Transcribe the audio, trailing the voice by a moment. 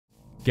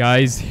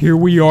Guys, here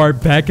we are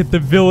back at the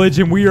village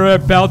and we are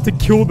about to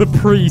kill the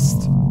priest.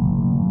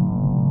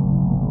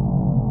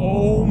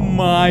 Oh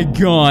my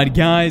god,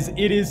 guys,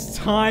 it is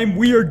time.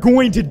 We are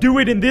going to do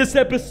it in this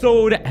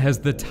episode. As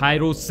the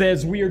title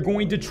says, we are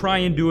going to try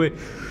and do it.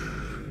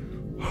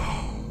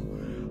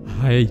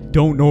 I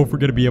don't know if we're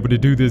going to be able to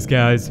do this,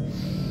 guys.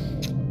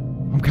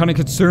 I'm kind of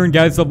concerned,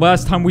 guys. The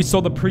last time we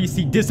saw the priest,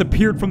 he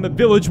disappeared from the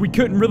village. We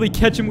couldn't really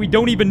catch him. We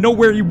don't even know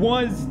where he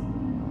was.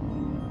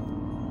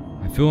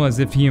 I feel as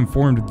if he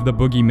informed the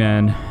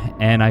boogeyman,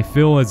 and I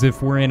feel as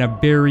if we're in a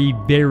very,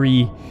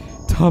 very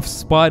tough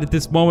spot at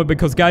this moment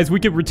because, guys, we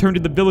could return to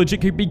the village.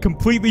 It could be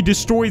completely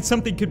destroyed.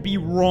 Something could be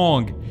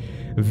wrong.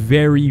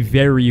 Very,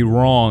 very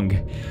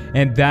wrong.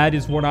 And that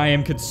is what I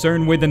am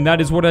concerned with, and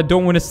that is what I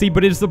don't want to see.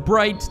 But it is a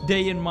bright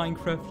day in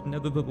Minecraft,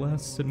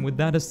 nevertheless. And with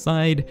that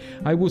aside,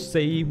 I will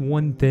say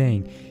one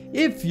thing.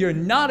 If you're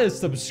not a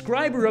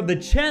subscriber of the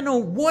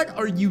channel, what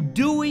are you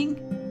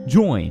doing?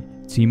 Join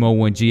Team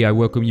O1G. I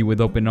welcome you with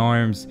open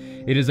arms.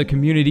 It is a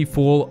community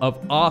full of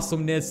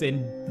awesomeness,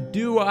 and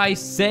do I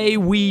say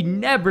we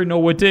never know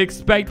what to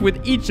expect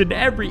with each and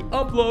every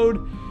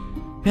upload.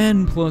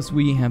 And plus,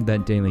 we have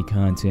that daily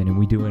content, and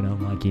we do it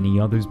unlike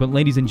any others. But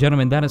ladies and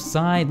gentlemen, that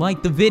aside,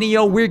 like the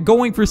video. We're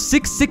going for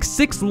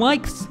 666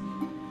 likes.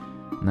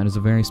 And that is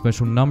a very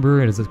special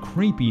number. It is a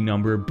creepy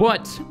number,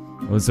 but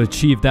let's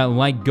achieve that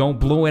like goal,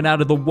 blow it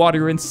out of the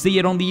water, and see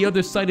it on the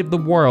other side of the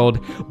world.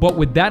 But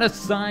with that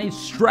aside,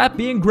 strap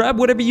in, grab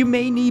whatever you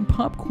may need.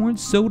 Popcorn,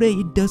 soda,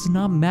 it does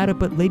not matter.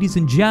 But ladies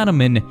and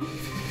gentlemen,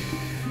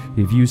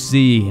 if you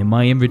see in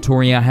my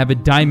inventory, I have a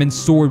diamond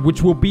sword,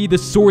 which will be the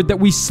sword that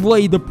we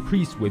slay the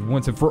priest with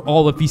once and for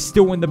all if he's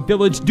still in the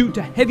village due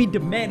to heavy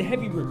demand,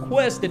 heavy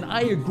request, and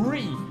I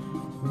agree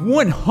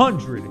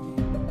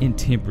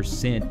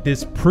 110%.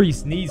 This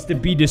priest needs to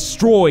be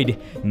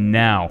destroyed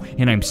now,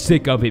 and I'm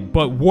sick of it.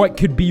 But what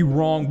could be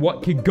wrong?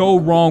 What could go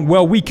wrong?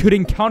 Well, we could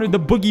encounter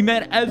the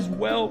boogeyman as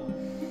well.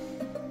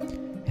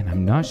 And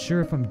I'm not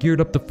sure if I'm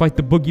geared up to fight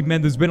the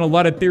boogeyman. There's been a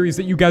lot of theories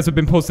that you guys have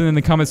been posting in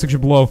the comment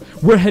section below.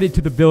 We're headed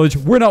to the village.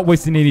 We're not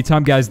wasting any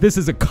time, guys. This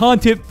is a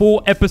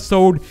content-full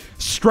episode.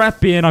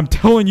 Strap in. I'm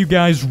telling you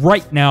guys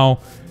right now.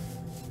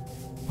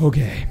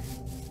 Okay.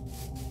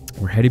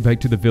 We're heading back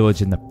to the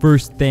village, and the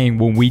first thing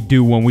when we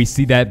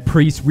see that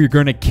priest, we're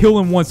going to kill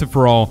him once and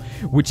for all.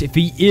 Which, if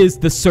he is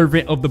the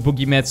servant of the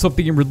boogeyman,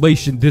 something in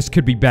relation, this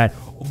could be bad.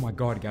 Oh my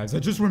god, guys. I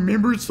just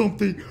remembered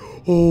something.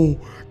 Oh,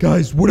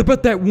 guys, what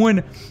about that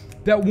one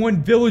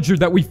villager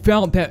that we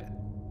found that...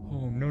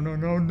 Oh,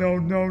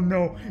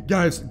 no.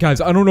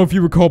 Guys, I don't know if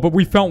you recall, but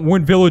we found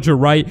one villager,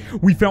 right?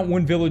 We found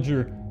one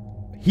villager.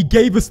 He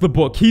gave us the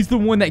book. He's the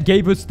one that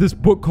gave us this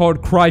book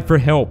called Cry for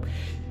Help.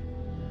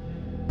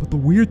 But the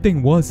weird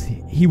thing was,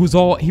 he was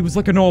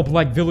like an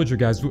all-black villager,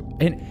 guys.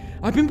 And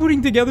I've been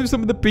putting together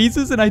some of the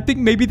pieces, and I think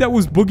maybe that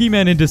was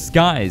Boogeyman in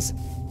disguise.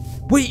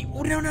 Wait,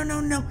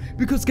 no.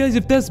 Because, guys,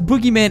 if that's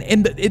Boogeyman,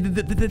 and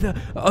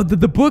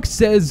the book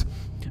says...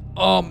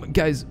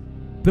 guys...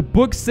 The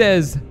book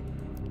says,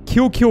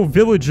 kill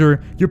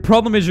villager, your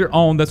problem is your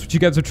own. That's what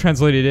you guys have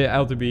translated it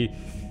out to be.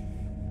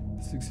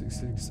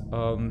 666.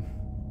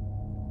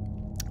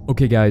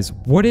 Okay, guys,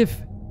 what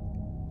if...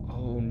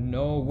 Oh,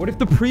 no. What if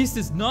the priest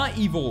is not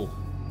evil?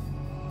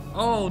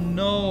 Oh,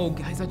 no.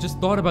 Guys, I just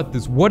thought about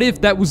this. What if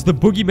that was the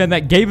boogeyman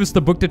that gave us the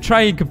book to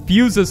try and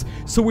confuse us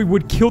so we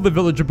would kill the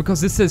villager?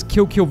 Because this says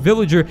kill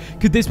villager.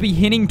 Could this be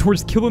hinting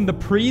towards killing the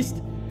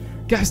priest?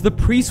 Guys, the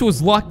priest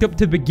was locked up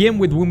to begin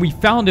with when we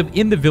found him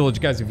in the village.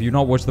 Guys, if you've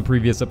not watched the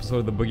previous episode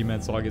of the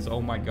Boogeyman Sagas,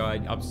 oh my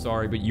god, I'm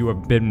sorry, but you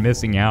have been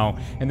missing out.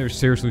 And there's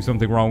seriously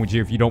something wrong with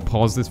you if you don't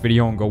pause this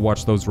video and go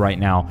watch those right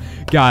now.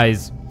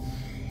 Guys,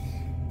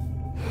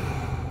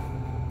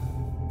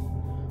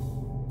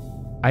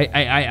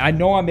 I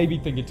know I may be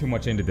thinking too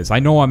much into this. I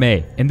know I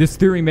may. And this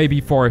theory may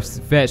be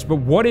far-fetched, but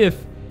what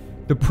if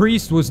the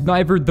priest was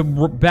never the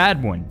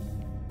bad one?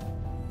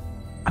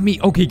 I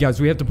mean, okay,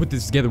 guys, we have to put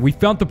this together. We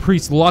found the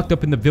priest locked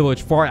up in the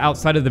village, far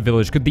outside of the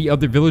village. Could the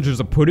other villagers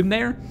have put him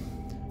there?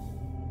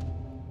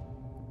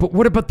 But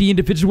what about the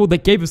individual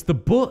that gave us the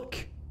book?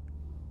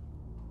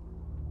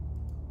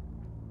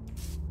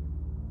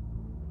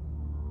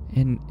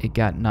 And it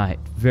got night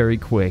very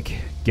quick.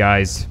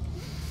 Guys.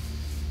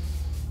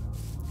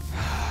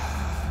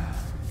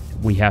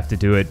 We have to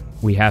do it.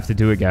 We have to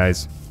do it,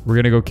 guys. We're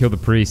gonna go kill the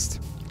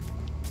priest.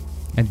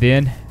 And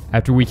then,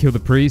 after we kill the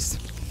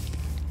priest...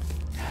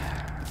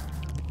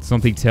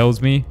 Something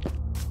tells me...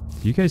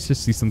 Do you guys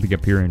just see something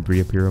appear and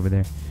reappear over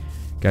there?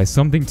 Guys,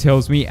 something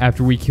tells me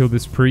after we kill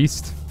this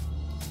priest...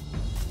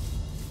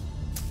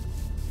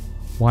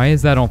 Why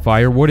is that on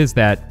fire? What is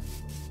that?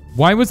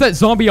 Why was that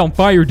zombie on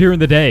fire during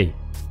the day?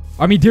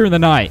 I mean, during the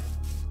night.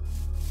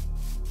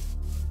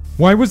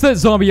 Why was that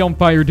zombie on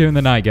fire during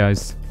the night,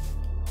 guys?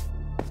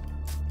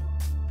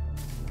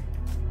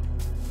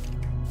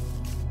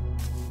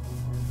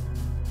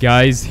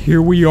 Guys,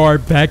 here we are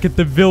back at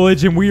the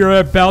village, and we are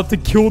about to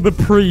kill the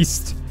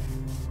priest.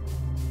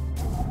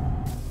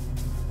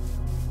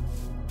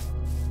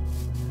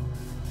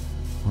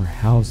 Our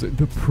house.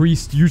 The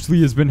priest usually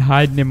has been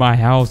hiding in my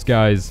house,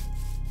 guys.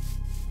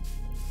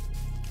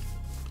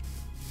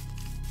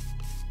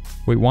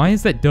 Wait, why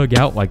is that dug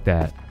out like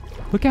that?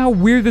 Look how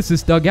weird this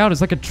is dug out. It's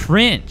like a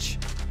trench.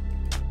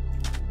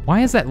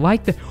 Why is that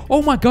like that?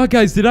 Oh my god,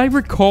 guys, did I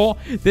recall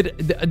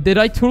did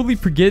I totally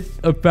forget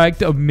a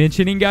fact of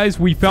mentioning, guys?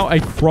 We found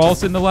a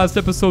cross in the last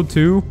episode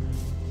too.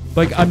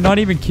 Like, I'm not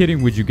even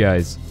kidding with you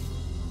guys.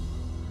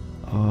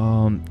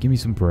 Give me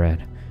some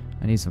bread.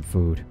 I need some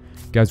food.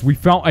 Guys, we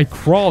found a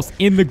cross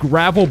in the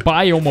gravel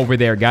biome over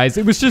there, guys.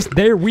 It was just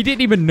there. We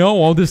didn't even know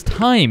all this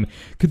time.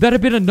 Could that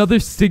have been another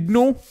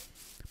signal?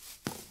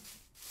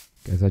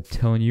 Guys, I'm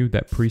telling you,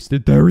 that priest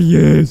did. There he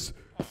is.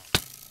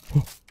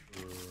 Oh.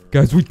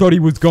 Guys, we thought he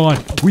was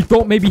gone. We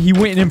thought maybe he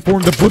went and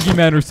informed the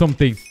boogeyman or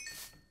something.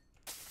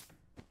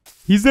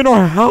 He's in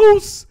our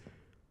house.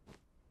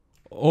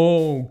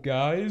 Oh,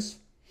 guys.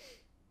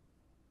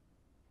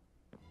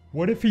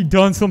 What if he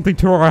done something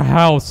to our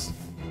house?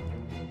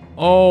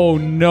 Oh,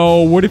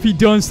 no. What if he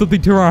done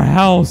something to our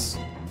house?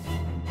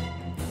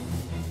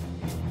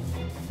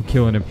 We're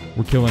killing him.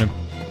 We're killing him.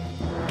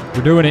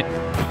 We're doing it.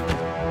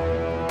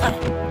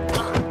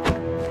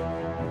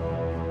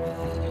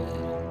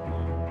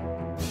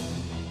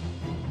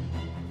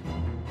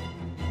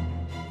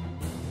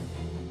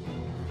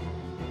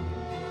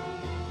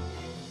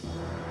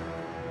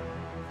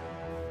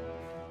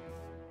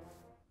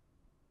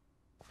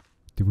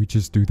 Did we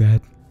just do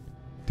that?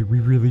 Did we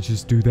really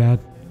just do that?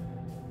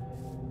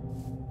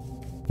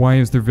 Why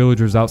is there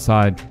villagers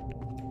outside?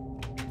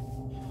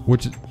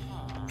 Which...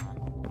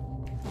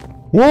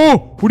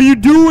 Whoa! What are you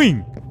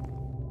doing?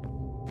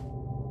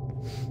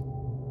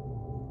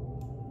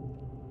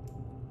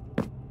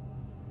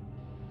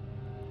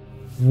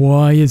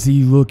 Why is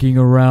he looking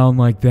around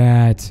like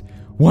that?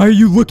 Why are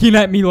you looking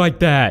at me like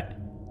that?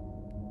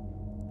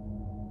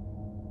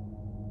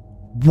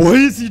 Why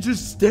is he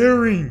just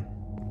staring?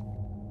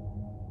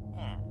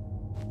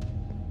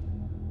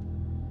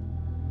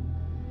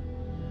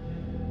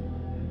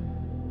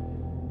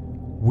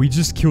 We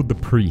just killed the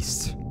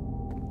priest.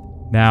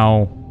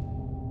 Now,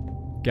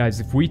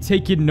 guys, if we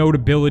take in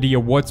notability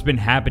of what's been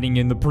happening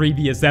in the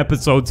previous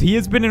episodes, he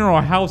has been in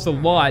our house a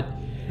lot,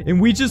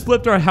 and we just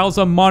left our house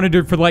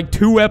unmonitored for like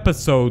 2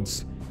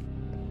 episodes.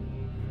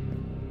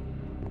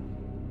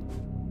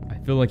 I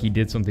feel like he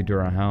did something to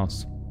our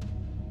house.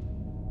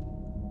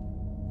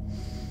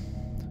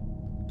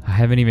 I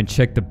haven't even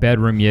checked the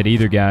bedroom yet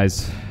either,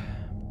 guys.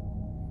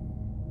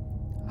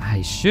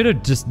 I should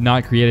have just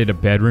not created a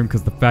bedroom,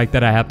 because the fact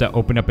that I have to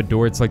open up a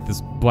door, it's like this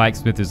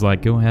blacksmith is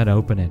like, go ahead,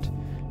 open it.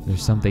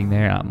 There's something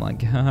there. I'm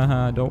like,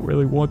 haha, I don't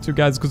really want to,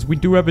 guys, because we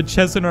do have a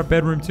chest in our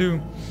bedroom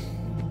too.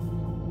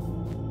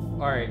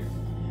 Alright.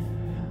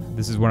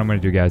 This is what I'm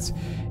going to do, guys.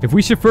 If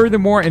we should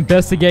furthermore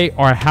investigate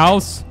our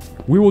house,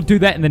 we will do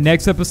that in the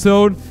next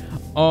episode.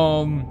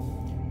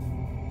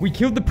 We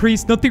killed the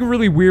priest. Nothing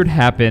really weird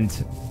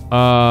happened.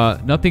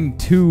 Nothing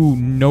too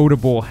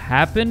notable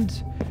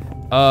happened.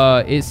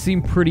 It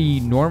seemed pretty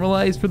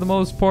normalized for the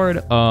most part.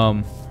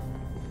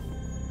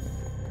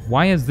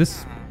 Why is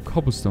this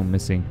cobblestone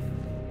missing?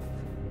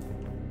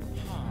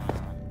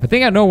 I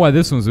think I know why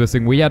this one's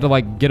missing. We had to,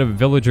 like, get a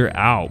villager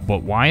out,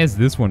 but why is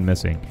this one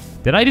missing?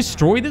 Did I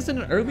destroy this in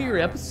an earlier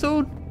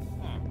episode?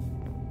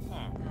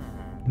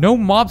 No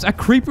mobs. A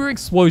creeper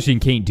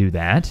explosion can't do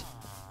that.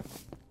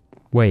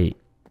 Wait,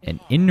 an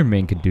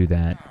enderman could do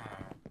that.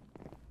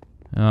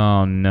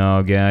 Oh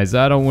no, guys,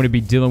 I don't want to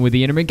be dealing with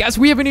the enderman. Guys,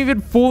 we haven't even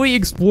fully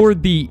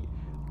explored the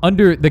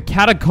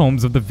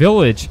catacombs of the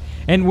village.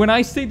 And when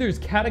I say there's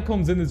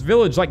catacombs in this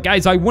village, like,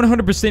 guys, I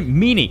 100%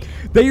 mean it.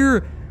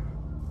 They're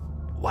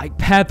like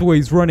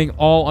pathways running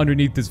all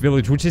underneath this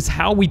village, which is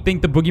how we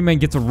think the boogeyman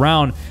gets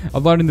around a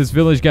lot in this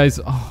village, guys.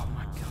 Oh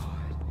my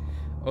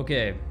god.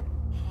 Okay.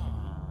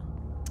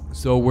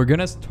 So we're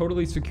gonna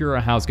totally secure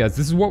our house, guys.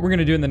 This is what we're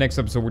gonna do in the next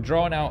episode. We're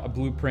drawing out a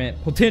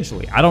blueprint,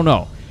 potentially. I don't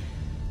know.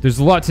 There's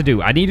a lot to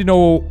do. I need to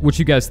know what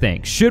you guys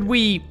think. Should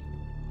we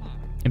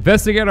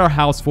investigate our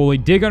house fully,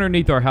 dig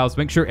underneath our house,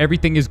 make sure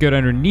everything is good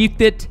underneath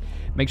it,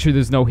 make sure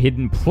there's no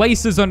hidden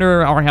places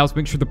under our house,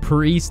 make sure the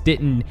priest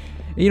didn't,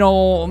 you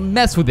know,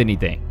 mess with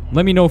anything?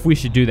 Let me know if we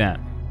should do that.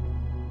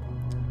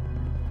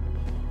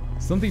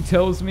 Something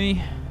tells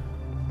me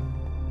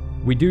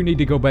we do need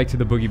to go back to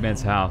the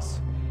boogeyman's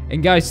house.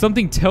 And guys,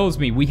 something tells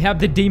me we have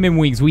the demon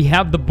wings, we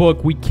have the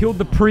book, we killed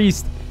the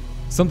priest.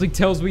 Something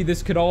tells me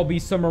this could all be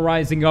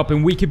summarizing up,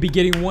 and we could be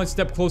getting one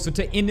step closer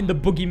to ending the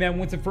boogeyman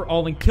once and for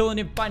all, and killing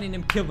him, finding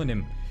him, killing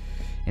him.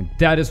 And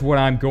that is what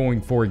I'm going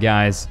for,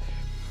 guys.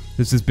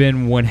 This has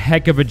been one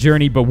heck of a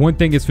journey, but one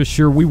thing is for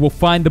sure, we will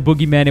find the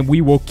boogeyman and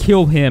we will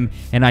kill him.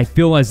 And I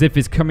feel as if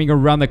it's coming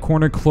around the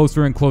corner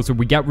closer and closer.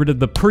 We got rid of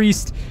the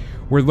priest.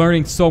 We're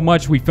learning so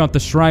much. We found the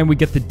shrine. We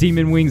get the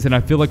demon wings, and I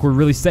feel like we're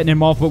really setting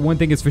him off. But one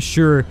thing is for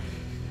sure,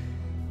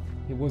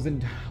 it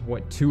wasn't,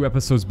 what, 2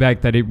 episodes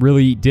back that it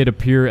really did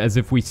appear as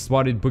if we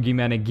spotted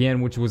Boogeyman again,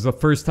 which was the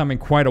first time in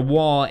quite a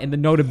while, and the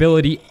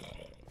notability...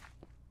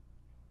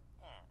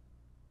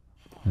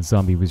 The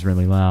zombie was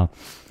really loud.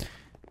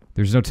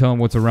 There's no telling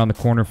what's around the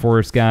corner for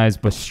us, guys,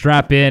 but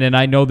strap in, and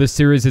I know this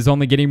series is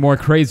only getting more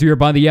crazier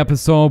by the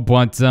episode,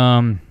 but,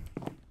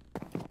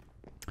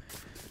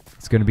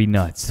 it's going to be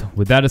nuts.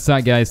 With that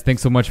aside, guys,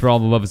 thanks so much for all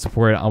the love and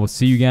support. I will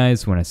see you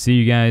guys when I see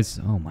you guys.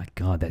 Oh, my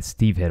God, that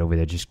Steve head over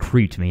there just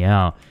creeped me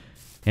out.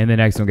 And the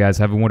next one, guys,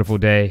 have a wonderful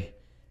day.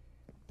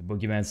 The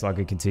Boogeyman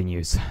saga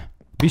continues.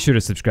 Be sure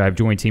to subscribe.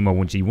 Join Team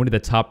O1G, one of the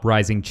top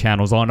rising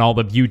channels on all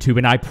of YouTube.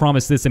 And I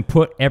promise this and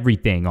put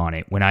everything on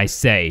it when I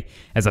say,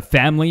 as a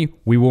family,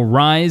 we will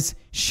rise.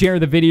 Share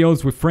the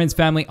videos with friends,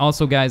 family.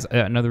 Also, guys,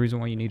 another reason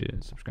why you need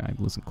to subscribe.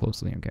 Listen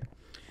closely, okay?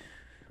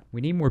 We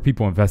need more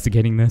people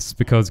investigating this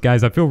because,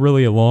 guys, I feel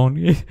really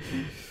alone.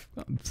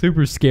 I'm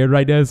super scared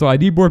right now, so I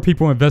need more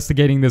people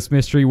investigating this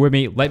mystery with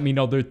me. Let me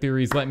know their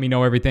theories. Let me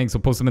know everything, so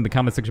post them in the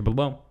comment section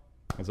below.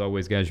 As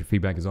always, guys, your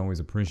feedback is always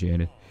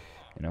appreciated.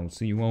 And I will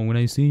see you all when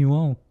I see you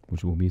all,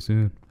 which will be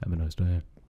soon. Have a nice day.